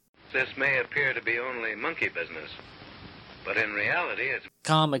This may appear to be only monkey business, but in reality it's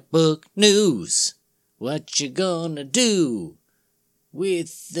comic book news. What you gonna do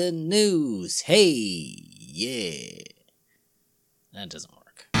with the news? Hey, yeah. That doesn't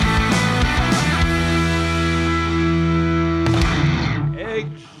work.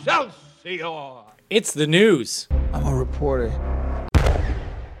 Excelsior! It's the news. I'm a reporter.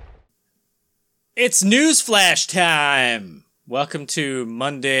 It's Newsflash time. Welcome to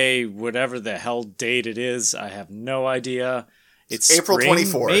Monday, whatever the hell date it is. I have no idea. It's April spring,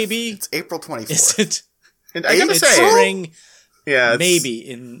 24th. maybe? It's April 24th. Is it? And I gotta It's say, spring, yeah, maybe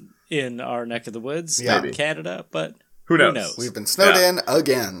in our neck of the woods, Yeah. in Canada, but who knows? We've been snowed in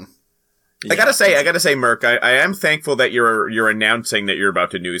again. I gotta say, Merc, I am thankful that you're announcing that you're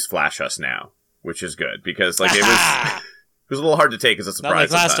about to newsflash us now, which is good because like it was a little hard to take as a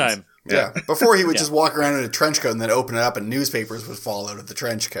surprise. Not like last sometimes. time. Yeah. Before he would just walk around in a trench coat and then open it up and newspapers would fall out of the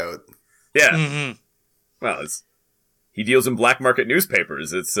trench coat. Yeah. Mm-hmm. Well, he deals in black market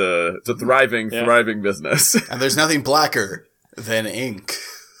newspapers. It's a thriving business. And there's nothing blacker than ink.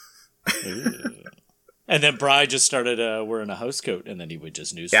 And then Bri just started wearing a house coat, and then he would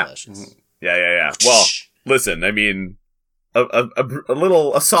just newsflash us. Yeah. Well, listen, I mean,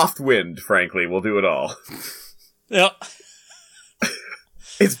 a soft wind, frankly, will do it all. Yeah.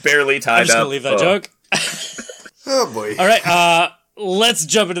 It's barely tied up. I'm just going to leave that joke. Oh, boy. All right, let's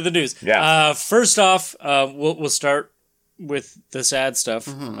jump into the news. Yeah. First off, we'll start with the sad stuff.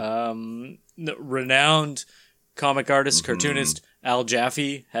 Renowned comic artist, cartoonist Al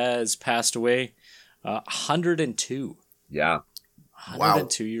Jaffe has passed away. 102. Yeah.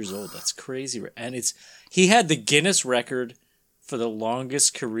 102 years old. That's crazy. And he had the Guinness record for the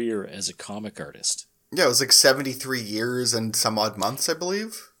longest career as a comic artist. Yeah, it was like 73 years and some odd months, I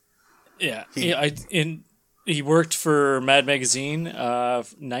believe. Yeah. He worked for Mad Magazine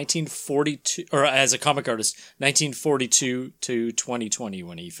 1942, or as a comic artist, 1942 to 2020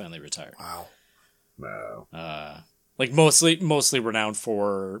 when he finally retired. Wow. Like mostly renowned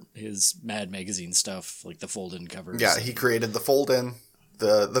for his Mad Magazine stuff, like the fold-in covers. Yeah, he created the fold-in,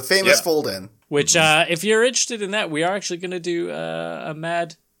 the famous fold-in. Which, if you're interested in that, we are actually going to do a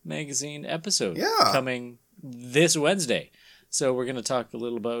Mad Magazine episode coming this Wednesday. So we're going to talk a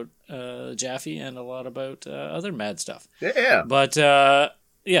little about Jaffe and a lot about other Mad stuff. Yeah. But,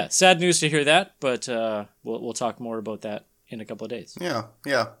 sad news to hear that, but we'll talk more about that in a couple of days. Yeah.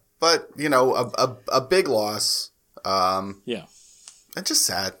 But, a big loss. Yeah. And just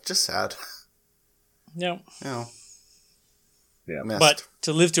sad. Yeah. Yeah. Missed. But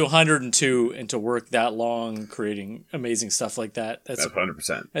to live to 102 and to work that long creating amazing stuff like that's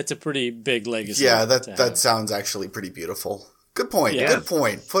 100%. That's a pretty big legacy. Yeah, that sounds actually pretty beautiful. Good point. Yeah. Good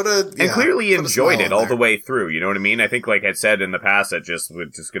point. And clearly enjoyed it all there. the way through. You know what I mean? I think, like I said in the past, that just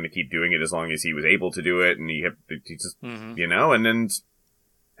was just going to keep doing it as long as he was able to do it, and he just, and then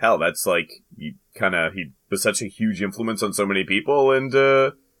hell, that's like he was such a huge influence on so many people, and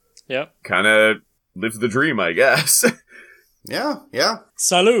kind of lived the dream, I guess. Yeah.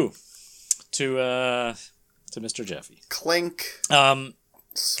 Salut to Mr. Jaffe. Clink.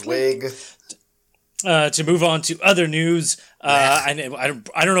 Swig. To move on to other news, I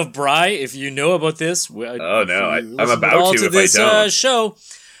don't know if Bri, if you know about this. Oh no, I'm about to if this, I don't. Show.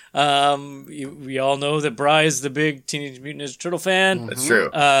 We all know that Bri is the big Teenage Mutant Ninja Turtle fan. That's true.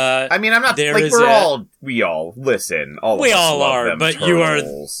 I mean, I'm not like we all listen. We all love are, them but turtles. you are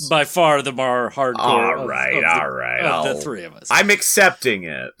by far the more hardcore. All right. Of the three of us. I'm accepting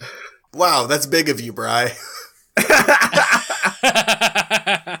it. Wow, that's big of you, Bri.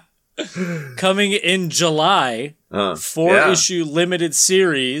 Coming in July, 4-issue limited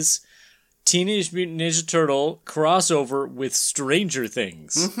series, Teenage Mutant Ninja Turtle crossover with Stranger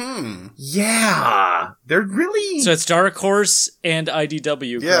Things. Mm-hmm. Yeah, they're really... So it's Dark Horse and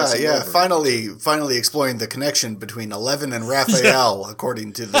IDW. Yeah. Finally exploring the connection between Eleven and Raphael,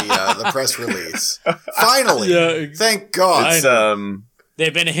 according to the press release. Finally, thank God. It's,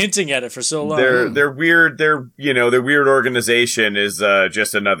 they've been hinting at it for so long. Their weird organization is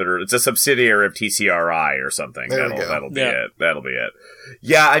just another. It's a subsidiary of TCRI or something. That'll be it.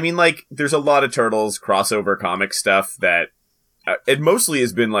 Yeah, I mean, like, there's a lot of Turtles crossover comic stuff that it mostly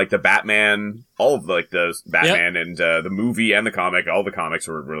has been like the Batman, all of like the Batman and the movie and the comic. All the comics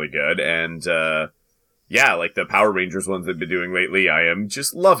were really good, and like the Power Rangers ones they've been doing lately, I am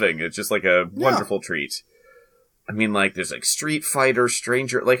just loving. It's just like a wonderful treat. I mean, like, there's like Street Fighter,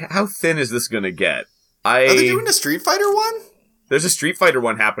 Stranger. Like, how thin is this gonna get? Are they doing a Street Fighter one? There's a Street Fighter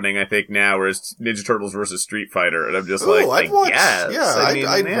one happening, I think, now, where it's Ninja Turtles versus Street Fighter, and I'm just I'd watch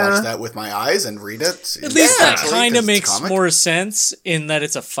that with my eyes and read it. At least that kind of makes more sense in that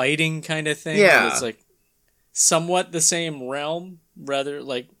it's a fighting kind of thing. Yeah. It's like somewhat the same realm, rather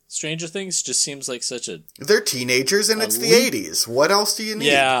like Stranger Things just seems like such a... They're teenagers and it's the 80s. What else do you need?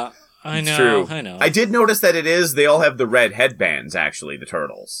 Yeah, I know. True. I know. I did notice that they all have the red headbands, actually, the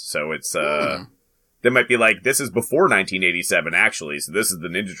Turtles. So it's, They might be like, this is before 1987, actually, so this is the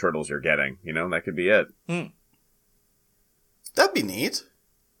Ninja Turtles you're getting. You know, that could be it. That'd be neat.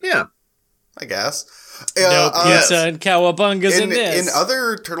 Yeah. I guess. No pizza and cowabungas in this. In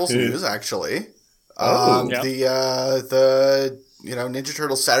other Turtles news, actually, the Ninja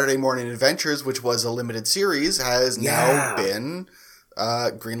Turtles Saturday Morning Adventures, which was a limited series, has now been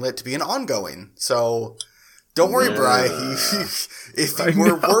greenlit to be an ongoing. So... Don't worry, Bri. If you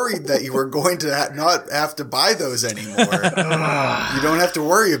were worried that you were going to not have to buy those anymore, you don't have to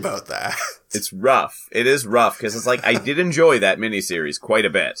worry about that. It's rough. It is rough, because it's like, I did enjoy that miniseries quite a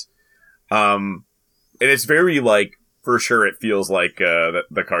bit. And it's very, like, for sure it feels like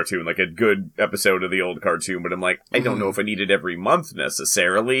the cartoon, like a good episode of the old cartoon, but I'm like, I don't know if I need it every month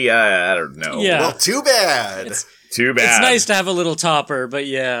necessarily. I don't know. Yeah. Well, too bad. Too bad. It's nice to have a little topper, but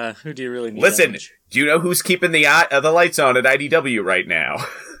yeah, who do you really need? Listen, do you know who's keeping the lights on at IDW right now?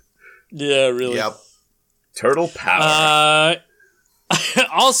 Yeah, really. Yep. Turtle Power.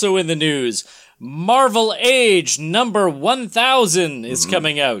 Also in the news, Marvel Age number 1000 is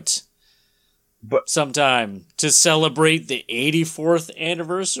coming out. Sometime to celebrate the 84th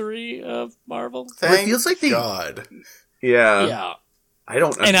anniversary of Marvel. Thank God. Yeah. Yeah. I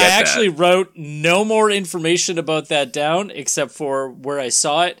don't And I actually wrote no more information about that down, except for where I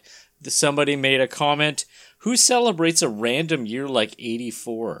saw it. Somebody made a comment, who celebrates a random year like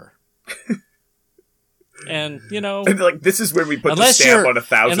 84? And, and like, this is where we put the stamp on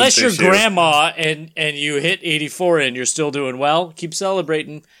 1,000th Unless you're issue. grandma and you hit 84 and you're still doing well, keep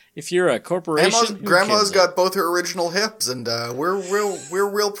celebrating. If you're a corporation... Grandma's got both her original hips, and we're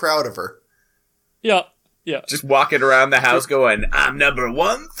real proud of her. Yeah. Yeah. Just walking around the house going, I'm number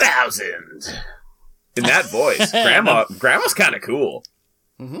 1,000. In that voice. Grandma's kind of cool.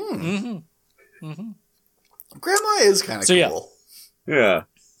 Grandma is kind of cool. Yeah.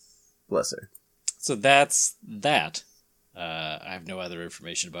 Bless her. So that's that. I have no other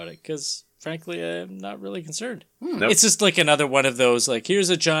information about it because, frankly, I'm not really concerned. Nope. It's just like another one of those, like, here's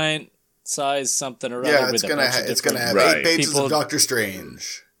a giant size something or other. Yeah, it's gonna have 8 pages of Doctor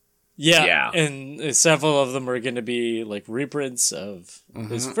Strange. Yeah, and several of them are going to be like reprints of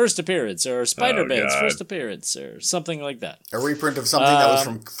his first appearance or Spider-Man's first appearance or something like that. A reprint of something that was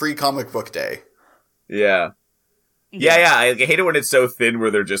from Free Comic Book Day. Yeah. Yeah, I hate it when it's so thin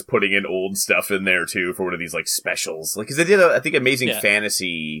where they're just putting in old stuff in there too for one of these like specials. Like, because they did, I think, Amazing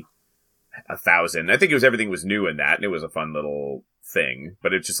Fantasy 1000. I think everything was new in that, and it was a fun little thing.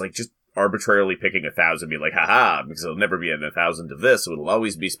 But it's just arbitrarily picking 1,000, be like, haha, because it'll never be 1,000 of this, so it'll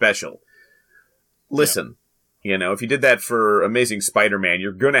always be special. Listen, if you did that for Amazing Spider-Man,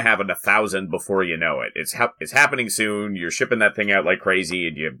 you're gonna have 1,000 before you know it. It's happening soon. You're shipping that thing out like crazy,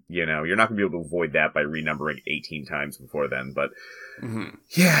 and you're not gonna be able to avoid that by renumbering 18 times before then. But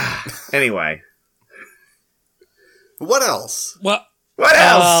yeah. Anyway, what else? What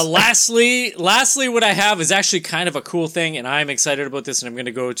else? Lastly, what I have is actually kind of a cool thing, and I'm excited about this, and I'm going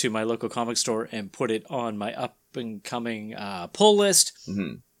to go to my local comic store and put it on my up-and-coming pull list.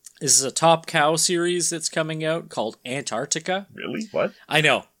 Mm-hmm. This is a Top Cow series that's coming out called Antarctica. Really? What? I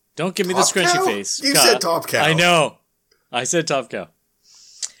know. Don't give me the scrunchy face. You said Top Cow. I know. I said Top Cow.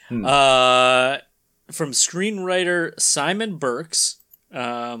 From screenwriter Simon Burks.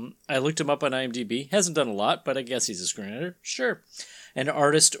 I looked him up on IMDb. Hasn't done a lot, but I guess he's a screenwriter. Sure. And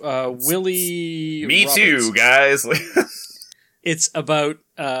artist Willie Me Roberts. too, guys. It's about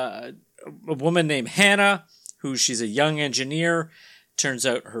a woman named Hannah, she's a young engineer. Turns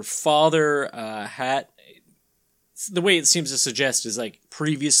out her father had... The way it seems to suggest is, like,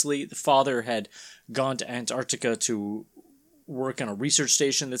 previously the father had gone to Antarctica to work on a research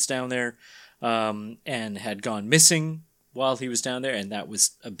station that's down there, and had gone missing while he was down there, and that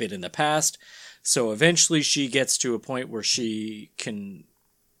was a bit in the past. So eventually she gets to a point where she can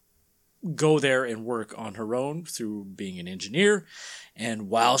go there and work on her own through being an engineer. And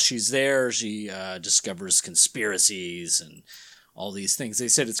while she's there, she discovers conspiracies and all these things. They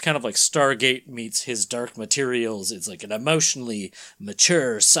said it's kind of like Stargate meets His Dark Materials. It's like an emotionally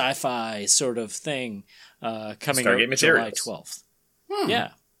mature sci-fi sort of thing coming Stargate out Materials. July 12th.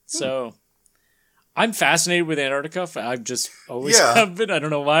 Yeah. So I'm fascinated with Antarctica. I've just always have been. I don't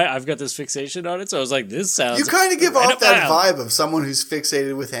know why. I've got this fixation on it. So I was like, this sounds... You kind of give off that vibe of someone who's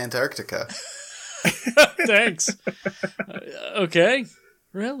fixated with Antarctica. Thanks. Okay.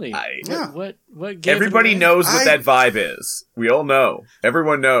 Really? What Everybody knows what that vibe is. We all know.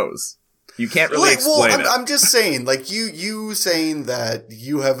 Everyone knows. You can't really explain it. I'm just saying, like, you saying that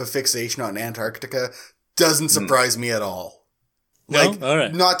you have a fixation on Antarctica doesn't surprise me at all. Like, all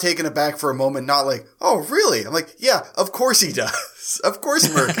right. Not taken aback for a moment, not like, oh, really? I'm like, yeah, of course he does. Of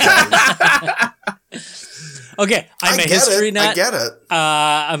course Merc does. Okay, I'm a history nut. I get it.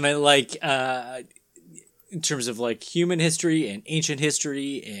 I'm a, like, in terms of, like, human history and ancient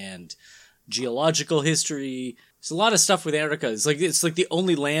history and geological history. There's a lot of stuff with Antarctica. It's like the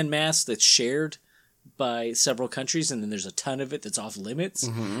only landmass that's shared by several countries, and then there's a ton of it that's off limits,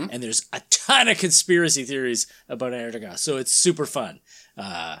 and there's a ton of conspiracy theories about Antarctica, so it's super fun.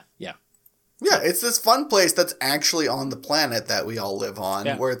 Yeah, it's this fun place that's actually on the planet that we all live on,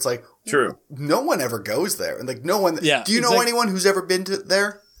 where it's like, true, no one ever goes there, and like no one. Yeah, do you know anyone who's ever been to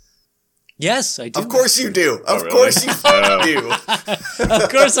there? Yes, I do. Of course you do. Of course you do. Of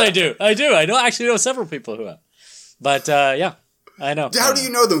course I do. I do. I know several people who have, but yeah. I know. How do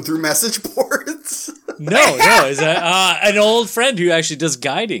you know them? Through message boards? No. Is an old friend who actually does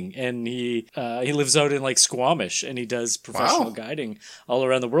guiding, and he lives out in like Squamish, and he does professional guiding all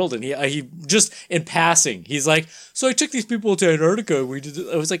around the world. And he just in passing, he's like, "So I took these people to Antarctica.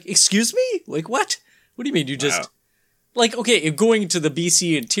 I was like, excuse me, like what? What do you mean you just like okay, going to the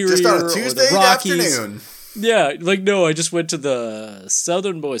BC interior just on a Tuesday or the Rockies? Afternoon? Yeah, like no, I just went to the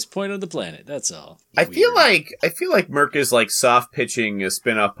southernmost point of the planet. That's all. I feel like Merc is like soft pitching a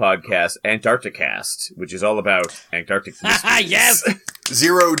spin-off podcast, Antarcticast, which is all about Antarctic mysteries. Yes,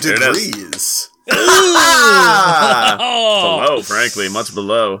 0 degrees. Below, frankly, much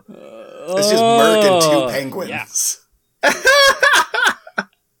below. It's just Merc and 2 penguins. Yeah.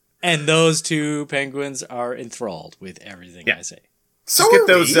 And those 2 penguins are enthralled with everything I say. So get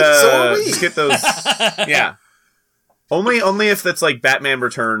those. Just get those. Yeah. Only if that's like Batman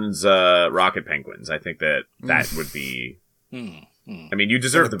Returns rocket penguins. I think that would be. I mean, you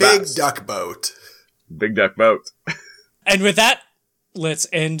deserve the big best. duck boat. Big duck boat. And with that, let's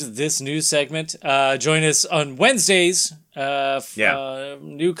end this news segment. Join us on Wednesdays.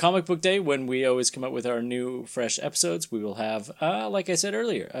 New comic book day, when we always come up with our new fresh episodes. We will have, like I said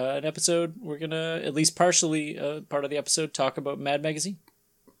earlier, an episode. We're gonna at least partially part of the episode talk about Mad Magazine.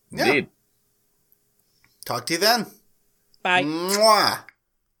 Yeah. Indeed. Talk to you then. Bye. Mwah.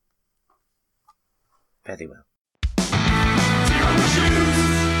 Very well.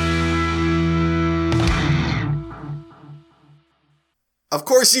 Of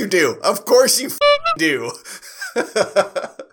course you do. Of course you do.